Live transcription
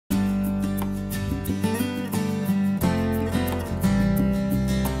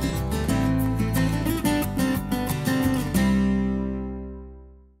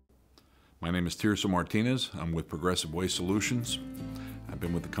My name is Tirso Martinez. I'm with Progressive Waste Solutions. I've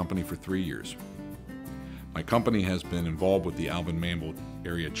been with the company for 3 years. My company has been involved with the Alvin-Manville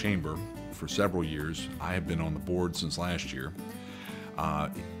Area Chamber for several years. I have been on the board since last year.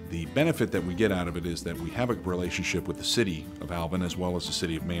 The benefit that we get out of it is that we have a relationship with the city of Alvin as well as the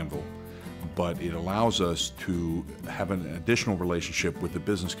city of Manville, but it allows us to have an additional relationship with the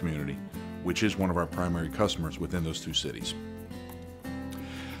business community, which is one of our primary customers within those two cities.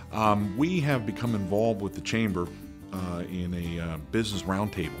 We have become involved with the Chamber in a business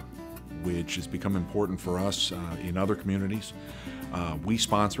roundtable, which has become important for us in other communities. We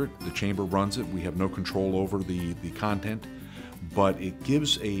sponsor it, the Chamber runs it, we have no control over the content, but it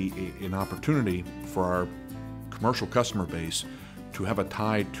gives an opportunity for our commercial customer base to have a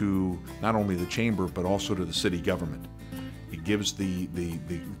tie to not only the Chamber but also to the city government. It gives the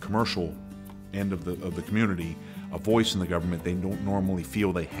commercial end of the community a voice in the government they don't normally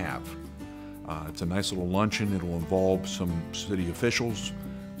feel they have. It's a nice little luncheon. It'll involve some city officials,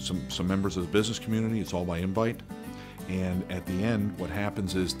 some members of the business community. It's all by invite. And at the end, what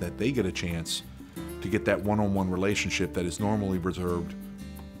happens is that they get a chance to get that one-on-one relationship that is normally reserved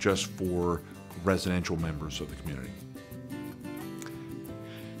just for residential members of the community.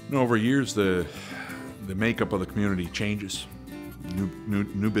 You know, over years, the makeup of the community changes.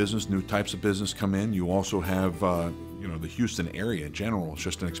 New business, new types of business come in. You also have, the Houston area in general. It's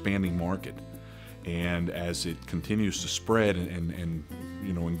just an expanding market, and as it continues to spread and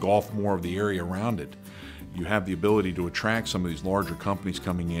engulf more of the area around it, you have the ability to attract some of these larger companies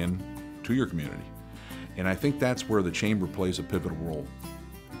coming in to your community. And I think that's where the Chamber plays a pivotal role.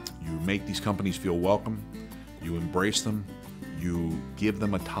 You make these companies feel welcome. You embrace them. You give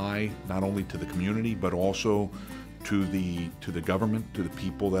them a tie not only to the community but also to the government, to the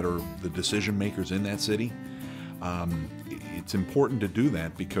people that are the decision makers in that city. It's important to do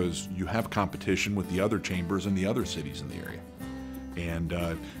that because you have competition with the other chambers in the other cities in the area. And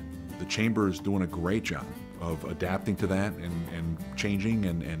the Chamber is doing a great job of adapting to that and changing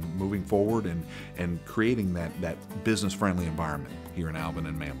and moving forward and creating that business-friendly environment here in Alvin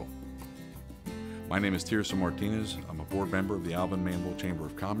and Manville. My name is Tirso Martinez. I'm a board member of the Alvin-Manville Chamber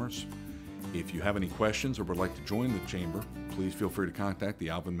of Commerce. If you have any questions or would like to join the Chamber, please feel free to contact the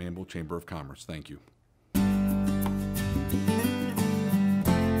Alvin-Manville Chamber of Commerce. Thank you.